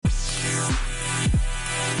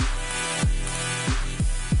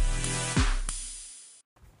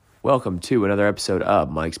Welcome to another episode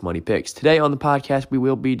of Mike's Money Picks. Today on the podcast, we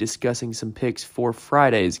will be discussing some picks for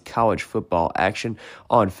Friday's college football action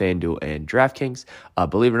on FanDuel and DraftKings.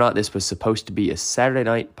 Believe it or not, this was supposed to be a Saturday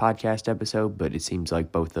night podcast episode, but it seems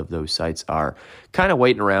like both of those sites are kind of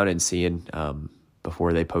waiting around and seeing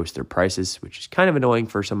before they post their prices, which is kind of annoying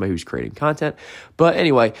for somebody who's creating content. But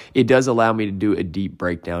anyway, it does allow me to do a deep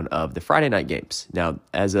breakdown of the Friday night games. Now,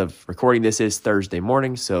 as of recording, this is Thursday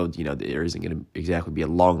morning, so there isn't going to exactly be a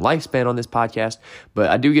long lifespan on this podcast,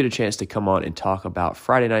 but I do get a chance to come on and talk about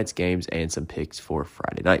Friday night's games and some picks for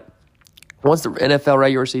Friday night. Once the NFL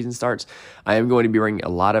regular season starts, I am going to be bringing a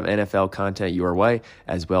lot of NFL content your way,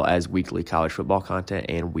 as well as weekly college football content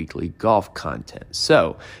and weekly golf content.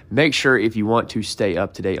 So make sure if you want to stay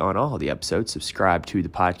up to date on all of the episodes, subscribe to the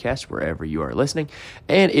podcast wherever you are listening.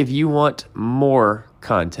 And if you want more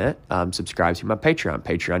content, subscribe to my Patreon,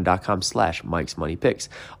 patreon.com/Mike's Money Picks.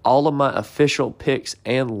 All of my official picks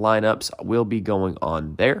and lineups will be going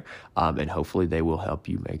on there, and hopefully they will help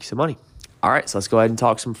you make some money. All right, so let's go ahead and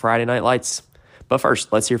talk some Friday night lights. But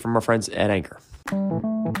first, let's hear from our friends at Anchor.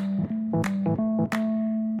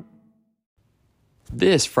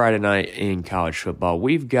 This Friday night in college football,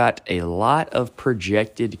 we've got a lot of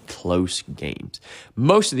projected close games.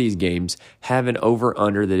 Most of these games have an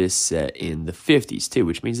over-under that is set in the 50s too,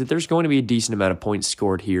 which means that there's going to be a decent amount of points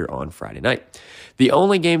scored here on Friday night. The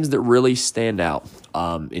only games that really stand out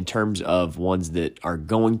in terms of ones that are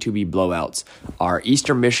going to be blowouts are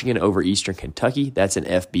Eastern Michigan over Eastern Kentucky. That's an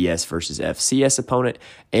FBS versus FCS opponent.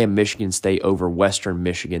 And Michigan State over Western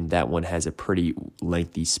Michigan. That one has a pretty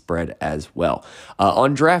lengthy spread as well.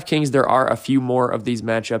 On DraftKings, there are a few more of these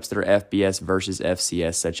matchups that are FBS versus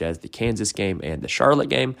FCS, such as the Kansas game and the Charlotte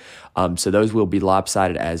game. So those will be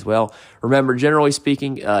lopsided as well. Remember, generally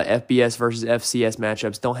speaking, FBS versus FCS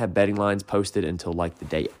matchups don't have betting lines posted until like the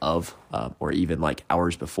day of or even like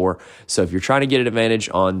hours before. So if you're trying to get an advantage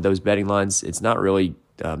on those betting lines, it's not really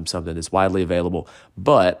something that's widely available.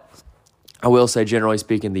 But I will say, generally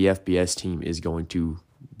speaking, the FBS team is going to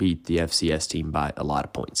beat the FCS team by a lot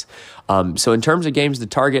of points. So in terms of games to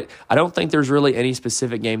target, I don't think there's really any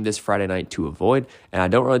specific game this Friday night to avoid, and I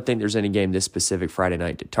don't really think there's any game this specific Friday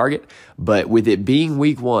night to target. But with it being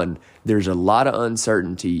week one, there's a lot of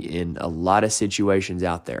uncertainty in a lot of situations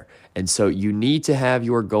out there. And so you need to have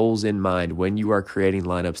your goals in mind when you are creating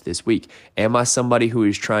lineups this week. Am I somebody who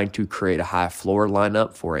is trying to create a high floor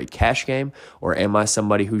lineup for a cash game, or am I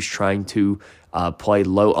somebody who's trying to play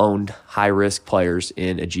low-owned, high-risk players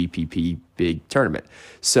in a GPP big tournament?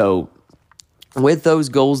 So with those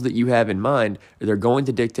goals that you have in mind, they're going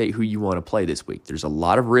to dictate who you want to play this week. There's a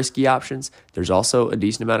lot of risky options. There's also a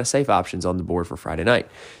decent amount of safe options on the board for Friday night.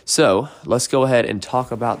 So let's go ahead and talk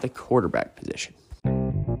about the quarterback position.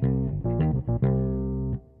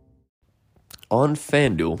 On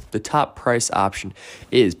FanDuel, the top price option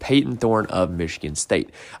is Peyton Thorne of Michigan State.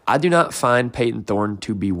 I do not find Peyton Thorne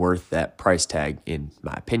to be worth that price tag, in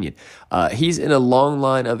my opinion. He's in a long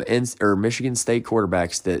line of Michigan State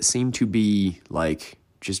quarterbacks that seem to be like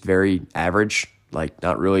just very average, like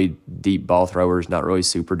not really deep ball throwers, not really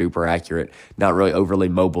super duper accurate, not really overly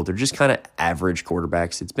mobile. They're just kind of average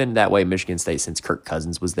quarterbacks. It's been that way at Michigan State since Kirk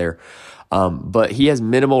Cousins was there. But he has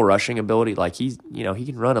minimal rushing ability. Like he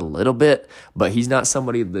can run a little bit, but he's not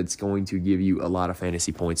somebody that's going to give you a lot of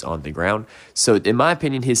fantasy points on the ground. So in my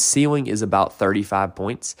opinion, his ceiling is about 35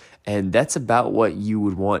 points, and that's about what you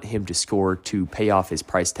would want him to score to pay off his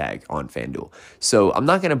price tag on FanDuel. So I'm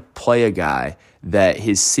not going to play a guy that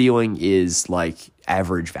his ceiling is like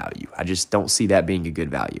average value. I just don't see that being a good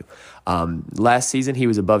value. Last season, he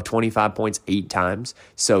was above 25 points 8 times,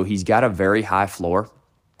 so he's got a very high floor.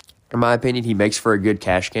 In my opinion, he makes for a good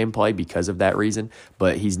cash game play because of that reason,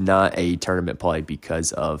 but he's not a tournament play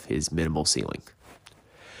because of his minimal ceiling.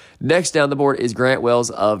 Next down the board is Grant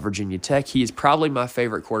Wells of Virginia Tech. He is probably my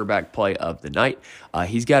favorite quarterback play of the night.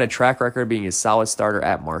 He's got a track record of being a solid starter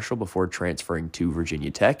at Marshall before transferring to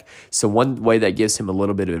Virginia Tech. So one way that gives him a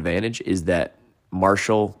little bit of advantage is that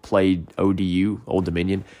Marshall played ODU, Old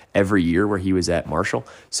Dominion, every year where he was at Marshall.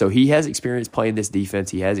 So he has experience playing this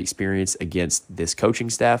defense. He has experience against this coaching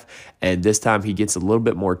staff. And this time he gets a little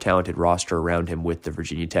bit more talented roster around him with the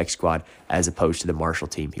Virginia Tech squad as opposed to the Marshall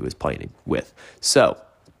team he was playing with. So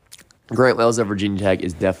Grant Wells of Virginia Tech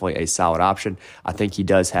is definitely a solid option. I think he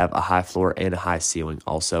does have a high floor and a high ceiling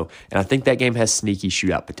also. And I think that game has sneaky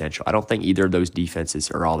shootout potential. I don't think either of those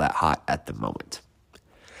defenses are all that hot at the moment.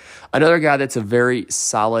 Another guy that's a very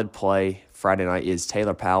solid play Friday night is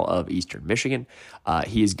Taylor Powell of Eastern Michigan.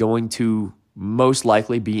 He is going to most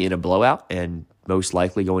likely be in a blowout, and most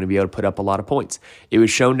likely going to be able to put up a lot of points. It was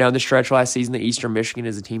shown down the stretch last season that Eastern Michigan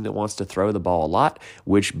is a team that wants to throw the ball a lot,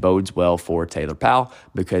 which bodes well for Taylor Powell,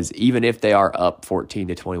 because even if they are up 14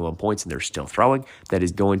 to 21 points and they're still throwing, that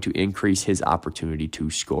is going to increase his opportunity to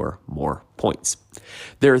score more points.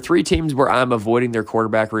 There are 3 teams where I'm avoiding their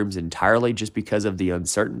quarterback rooms entirely just because of the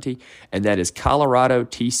uncertainty, and that is Colorado,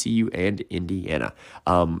 TCU, and Indiana.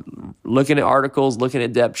 Looking at articles, looking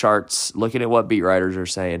at depth charts, looking at what beat writers are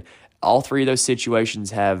saying, all 3 of those situations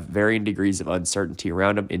have varying degrees of uncertainty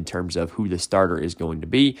around them in terms of who the starter is going to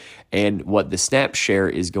be and what the snap share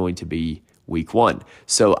is going to be week 1.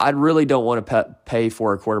 So I really don't want to pay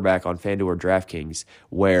for a quarterback on FanDuel or DraftKings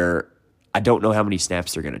where I don't know how many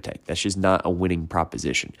snaps they're going to take. That's just not a winning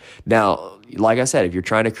proposition. Now, like I said, if you're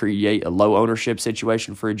trying to create a low ownership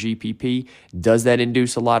situation for a GPP, does that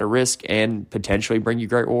induce a lot of risk and potentially bring you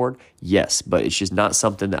great reward? Yes, but it's just not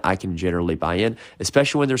something that I can generally buy in,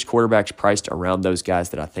 especially when there's quarterbacks priced around those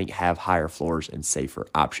guys that I think have higher floors and safer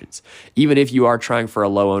options. Even if you are trying for a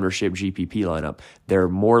low ownership GPP lineup, there are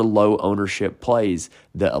more low ownership plays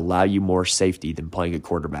that allow you more safety than playing a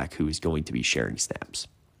quarterback who is going to be sharing snaps.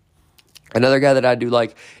 Another guy that I do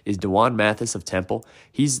like is DeJuan Mathis of Temple.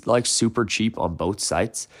 He's like super cheap on both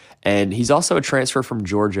sites, and he's also a transfer from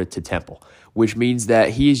Georgia to Temple, which means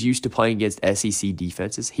that he is used to playing against SEC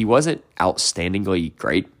defenses. He wasn't outstandingly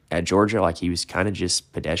great at Georgia, like he was kind of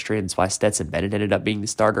just pedestrian. That's why Stetson Bennett ended up being the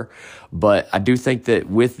starter. But I do think that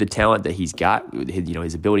with the talent that he's got,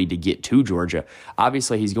 his ability to get to Georgia,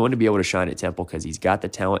 obviously he's going to be able to shine at Temple because he's got the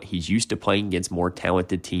talent. He's used to playing against more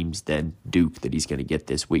talented teams than Duke that he's going to get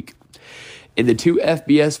this week. In the 2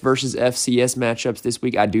 FBS versus FCS matchups this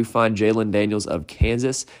week, I do find Jalen Daniels of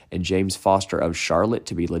Kansas and James Foster of Charlotte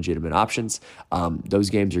to be legitimate options. Those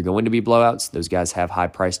games are going to be blowouts. Those guys have high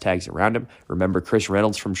price tags around them. Remember, Chris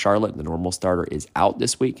Reynolds from Charlotte, the normal starter, is out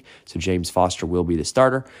this week, so James Foster will be the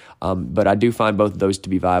starter. But I do find both of those to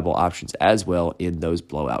be viable options as well in those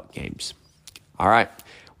blowout games. All right.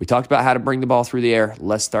 We talked about how to bring the ball through the air.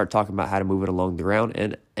 Let's start talking about how to move it along the ground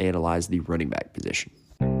and analyze the running back position.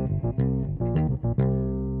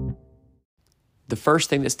 The first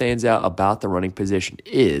thing that stands out about the running position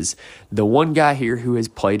is the one guy here who has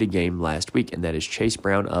played a game last week, and that is Chase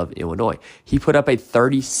Brown of Illinois. He put up a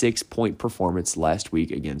 36-point performance last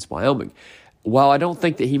week against Wyoming. While I don't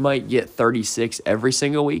think that he might get 36 every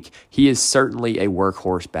single week, he is certainly a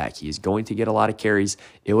workhorse back. He is going to get a lot of carries.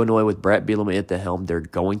 Illinois with Brett Bielema at the helm, they're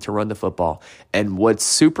going to run the football. And what's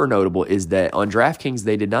super notable is that on DraftKings,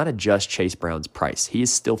 they did not adjust Chase Brown's price. He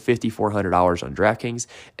is still $5,400 on DraftKings,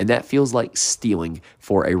 and that feels like stealing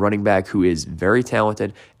for a running back who is very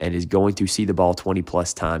talented and is going to see the ball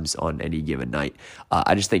 20-plus times on any given night.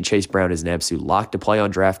 I just think Chase Brown is an absolute lock to play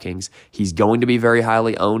on DraftKings. He's going to be very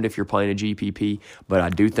highly owned if you're playing a GPP, but I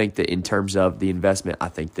do think that in terms of the investment, I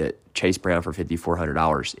think that Chase Brown for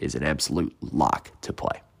 $5,400 is an absolute lock to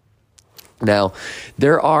play. Now,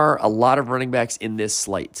 there are a lot of running backs in this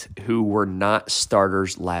slate who were not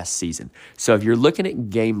starters last season. So if you're looking at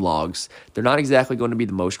game logs, they're not exactly going to be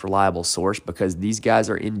the most reliable source because these guys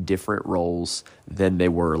are in different roles than they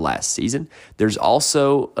were last season. There's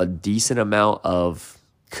also a decent amount of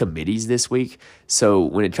committees this week. So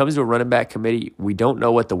when it comes to a running back committee, we don't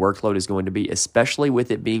know what the workload is going to be, especially with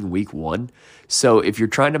it being week 1. So if you're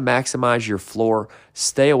trying to maximize your floor,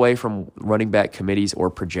 stay away from running back committees or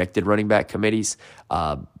projected running back committees,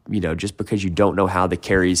 just because you don't know how the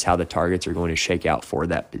carries, how the targets are going to shake out for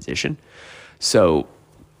that position. So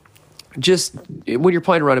just when you're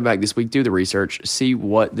playing running back this week, do the research, see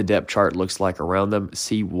what the depth chart looks like around them,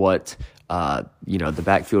 see what the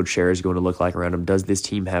backfield share is going to look like around them. Does this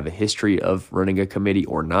team have a history of running a committee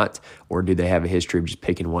or not? Or do they have a history of just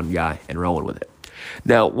picking one guy and rolling with it?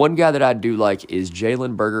 Now, one guy that I do like is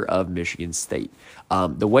Jalen Berger of Michigan State.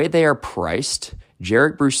 The way they are priced,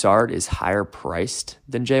 Jarek Broussard is higher priced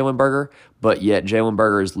than Jalen Berger, but yet Jalen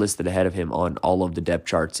Berger is listed ahead of him on all of the depth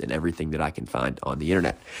charts and everything that I can find on the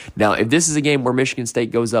internet. Now, if this is a game where Michigan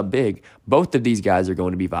State goes up big, both of these guys are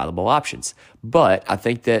going to be viable options. But I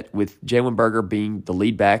think that with Jalen Berger being the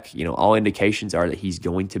lead back, all indications are that he's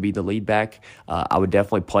going to be the lead back. I would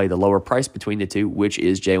definitely play the lower price between the two, which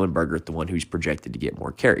is Jalen Berger, the one who's projected to get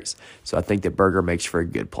more carries. So I think that Berger makes for a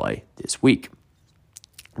good play this week.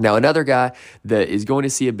 Now, another guy that is going to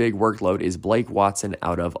see a big workload is Blake Watson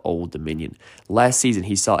out of Old Dominion. Last season,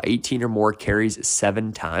 he saw 18 or more carries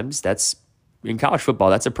 7 times. That's in college football,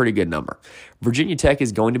 that's a pretty good number. Virginia Tech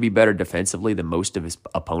is going to be better defensively than most of his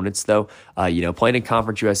opponents, though. Playing in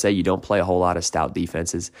Conference USA, you don't play a whole lot of stout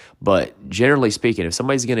defenses. But generally speaking, if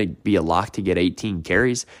somebody's going to be a lock to get 18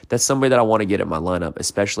 carries, that's somebody that I want to get at my lineup,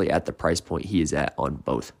 especially at the price point he is at on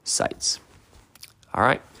both sites. All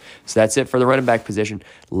right, so that's it for the running back position.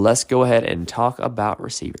 Let's go ahead and talk about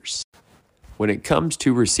receivers. When it comes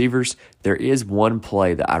to receivers, there is one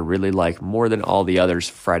play that I really like more than all the others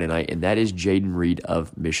Friday night, and that is Jaden Reed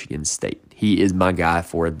of Michigan State. He is my guy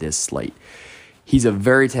for this slate. He's a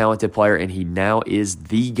very talented player, and he now is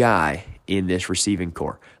the guy in this receiving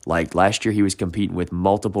core. Like last year, he was competing with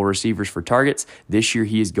multiple receivers for targets. This year,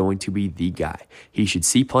 he is going to be the guy. He should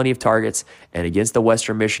see plenty of targets, and against the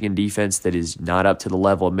Western Michigan defense that is not up to the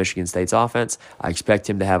level of Michigan State's offense, I expect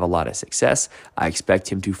him to have a lot of success. I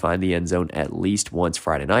expect him to find the end zone at least once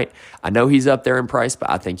Friday night. I know he's up there in price, but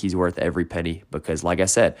I think he's worth every penny because, like I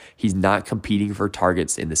said, he's not competing for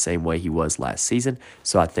targets in the same way he was last season,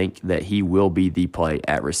 so I think that he will be the play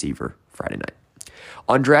at receiver Friday night.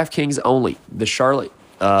 On DraftKings only, the Charlotte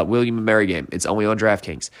William & Mary game, it's only on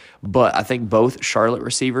DraftKings. But I think both Charlotte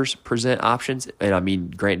receivers present options, and I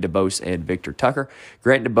mean Grant DuBose and Victor Tucker.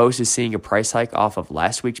 Grant DuBose is seeing a price hike off of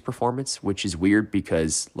last week's performance, which is weird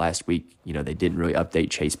because last week, they didn't really update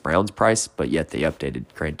Chase Brown's price, but yet they updated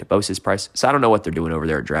Grant DuBose's price. So I don't know what they're doing over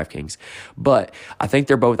there at DraftKings. But I think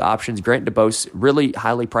they're both options. Grant DuBose really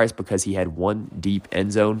highly priced because he had one deep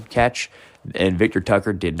end zone catch, and Victor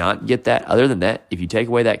Tucker did not get that. Other than that, if you take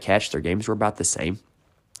away that catch, their games were about the same.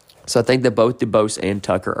 So I think that both DuBose and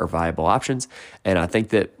Tucker are viable options, and I think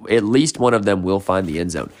that at least one of them will find the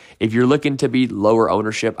end zone. If you're looking to be lower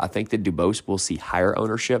ownership, I think that DuBose will see higher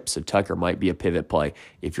ownership, so Tucker might be a pivot play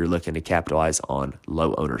if you're looking to capitalize on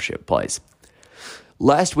low ownership plays.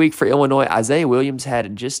 Last week for Illinois, Isaiah Williams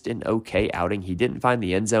had just an okay outing. He didn't find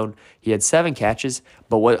the end zone. He had 7 catches,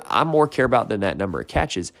 but what I more care about than that number of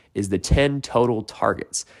catches is the 10 total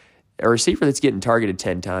targets. A receiver that's getting targeted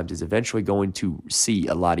 10 times is eventually going to see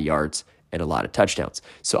a lot of yards and a lot of touchdowns.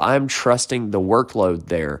 So I'm trusting the workload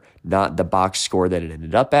there, not the box score that it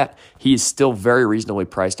ended up at. He is still very reasonably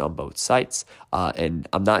priced on both sites, and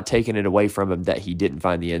I'm not taking it away from him that he didn't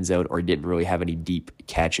find the end zone or didn't really have any deep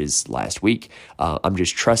catches last week. I'm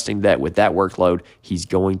just trusting that with that workload, he's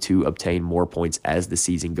going to obtain more points as the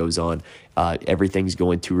season goes on. Everything's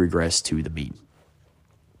going to regress to the mean.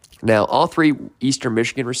 Now, all 3 Eastern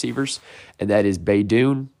Michigan receivers, and that is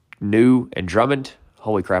Baydoun, New, and Drummond.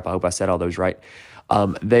 Holy crap, I hope I said all those right.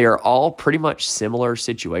 They are all pretty much similar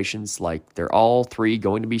situations. Like, they're all 3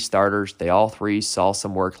 going to be starters. They all 3 saw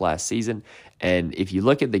some work last season. And if you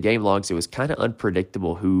look at the game logs, it was kind of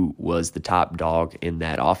unpredictable who was the top dog in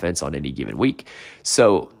that offense on any given week.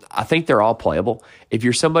 So I think they're all playable. If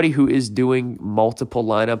you're somebody who is doing multiple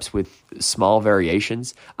lineups with small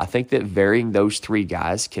variations, I think that varying those 3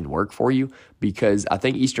 guys can work for you because I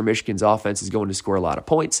think Eastern Michigan's offense is going to score a lot of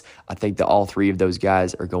points. I think that all 3 of those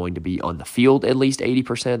guys are going to be on the field at least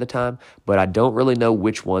 80% of the time, but I don't really know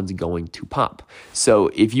which one's going to pop.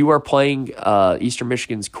 So if you are playing Eastern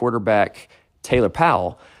Michigan's quarterback, Taylor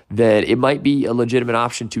Powell, then it might be a legitimate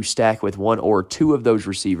option to stack with 1 or 2 of those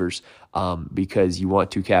receivers because you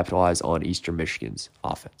want to capitalize on Eastern Michigan's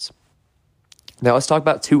offense. Now let's talk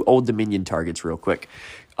about 2 Old Dominion targets real quick.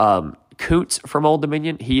 Kuntz from Old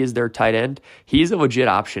Dominion, he is their tight end. He is a legit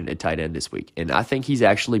option at tight end this week, and I think he's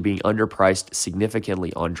actually being underpriced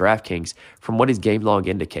significantly on DraftKings from what his game log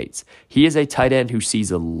indicates. He is a tight end who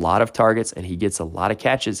sees a lot of targets, and he gets a lot of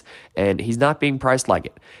catches, and he's not being priced like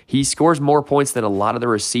it. He scores more points than a lot of the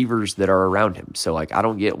receivers that are around him, so I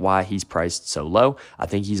don't get why he's priced so low. I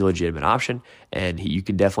think he's a legitimate option, and you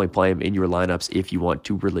can definitely play him in your lineups if you want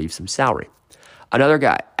to relieve some salary. Another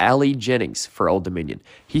guy, Ali Jennings for Old Dominion.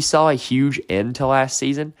 He saw a huge end to last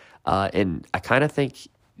season, and I kind of think,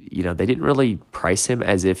 they didn't really price him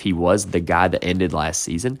as if he was the guy that ended last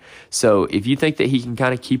season. So if you think that he can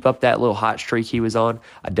kind of keep up that little hot streak he was on,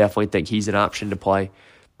 I definitely think he's an option to play.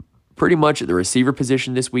 Pretty much at the receiver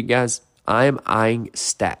position this week, guys, I am eyeing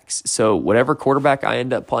stacks. So whatever quarterback I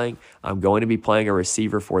end up playing, I'm going to be playing a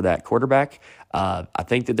receiver for that quarterback. I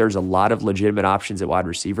think that there's a lot of legitimate options at wide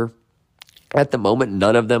receiver. At the moment,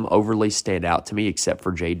 none of them overly stand out to me except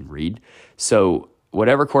for Jaden Reed. So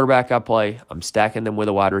whatever quarterback I play, I'm stacking them with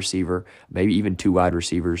a wide receiver, maybe even 2 wide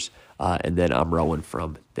receivers, and then I'm rolling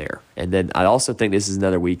from there. And then I also think this is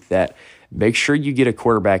another week that make sure you get a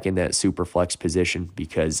quarterback in that super flex position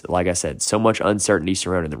because, like I said, so much uncertainty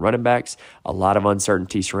surrounding the running backs, a lot of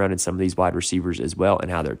uncertainty surrounding some of these wide receivers as well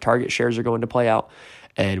and how their target shares are going to play out.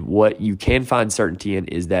 And what you can find certainty in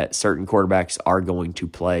is that certain quarterbacks are going to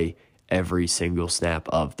play every single snap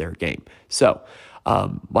of their game. So,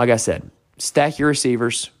 like I said, stack your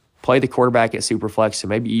receivers, play the quarterback at Superflex, so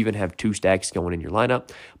maybe even have 2 stacks going in your lineup.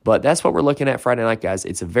 But that's what we're looking at Friday night, guys.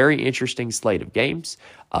 It's a very interesting slate of games.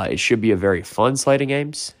 It should be a very fun slate of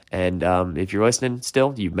games. And if you're listening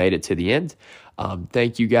still, you've made it to the end.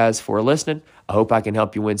 Thank you guys for listening. I hope I can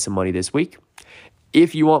help you win some money this week.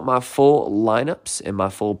 If you want my full lineups and my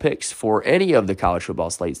full picks for any of the college football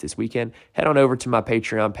slates this weekend, head on over to my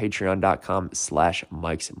Patreon,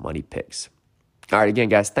 patreon.com/Mike's Money Picks. All right, again,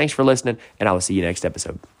 guys, thanks for listening, and I will see you next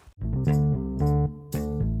episode.